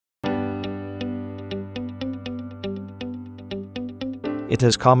It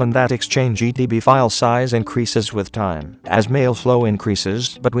is common that Exchange EDB file size increases with time as mail flow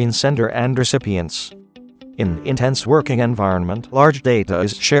increases between sender and recipients. In intense working environment, large data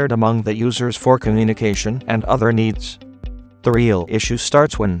is shared among the users for communication and other needs. The real issue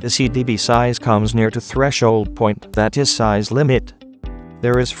starts when this EDB size comes near to threshold point, that is size limit.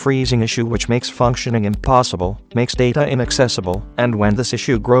 There is freezing issue which makes functioning impossible, makes data inaccessible, and when this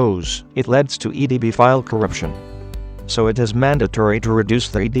issue grows, it leads to EDB file corruption. So it is mandatory to reduce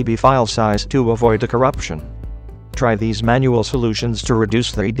the EDB file size to avoid the corruption. Try these manual solutions to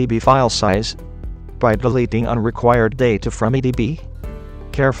reduce the EDB file size by deleting unrequired data from EDB.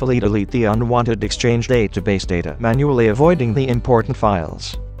 Carefully delete the unwanted Exchange database data, manually avoiding the important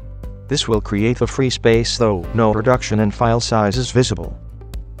files. This will create a free space, though no reduction in file size is visible.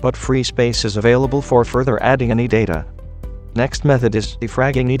 But free space is available for further adding any data. Next method is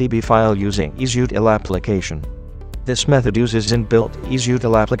defragging EDB file using ESEUTIL application. This method uses inbuilt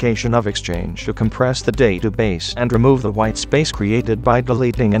ESEUTIL application of Exchange to compress the database and remove the white space created by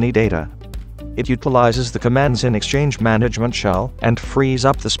deleting any data. It utilizes the commands in Exchange management shell and frees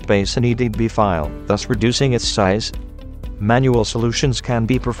up the space in EDB file, thus reducing its size. Manual solutions can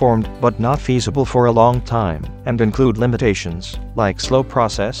be performed but not feasible for a long time, and include limitations like slow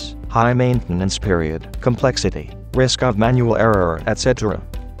process, high maintenance period, complexity, risk of manual error, etc.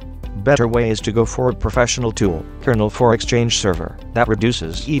 Better way is to go for a professional tool, Kernel for Exchange Server, that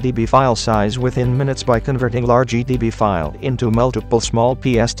reduces EDB file size within minutes by converting large EDB file into multiple small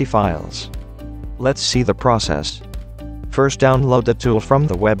PST files. Let's see the process. First, download the tool from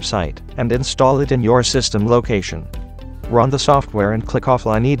the website and install it in your system location. Run the software and click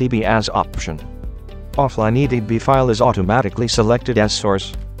Offline EDB as option. Offline EDB file is automatically selected as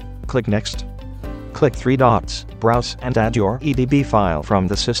source. Click Next. Click 3 dots, Browse and add your EDB file from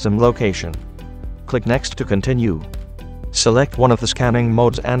the system location. Click Next to continue. Select one of the scanning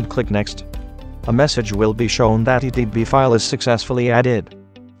modes and click Next. A message will be shown that EDB file is successfully added.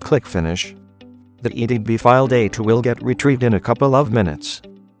 Click Finish. The EDB file data will get retrieved in a couple of minutes.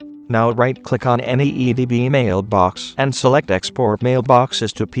 Now right-click on any EDB mailbox and select Export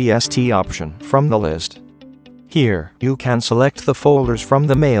Mailboxes to PST option from the list. Here, you can select the folders from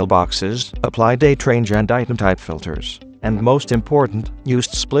the mailboxes, apply date range and item type filters, and most important, use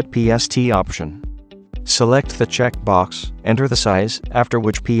Split PST option. Select the checkbox, enter the size, after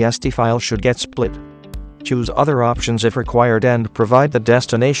which PST file should get split. Choose other options if required and provide the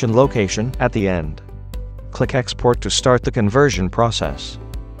destination location at the end. Click Export to start the conversion process.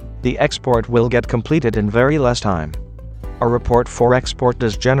 The export will get completed in very less time. A report for export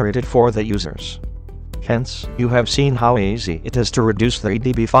is generated for the users. Hence, you have seen how easy it is to reduce the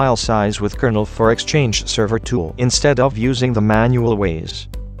EDB file size with Kernel for Exchange Server tool instead of using the manual ways.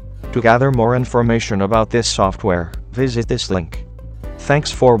 To gather more information about this software, visit this link.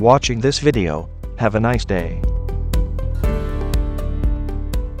 Thanks for watching this video. Have a nice day.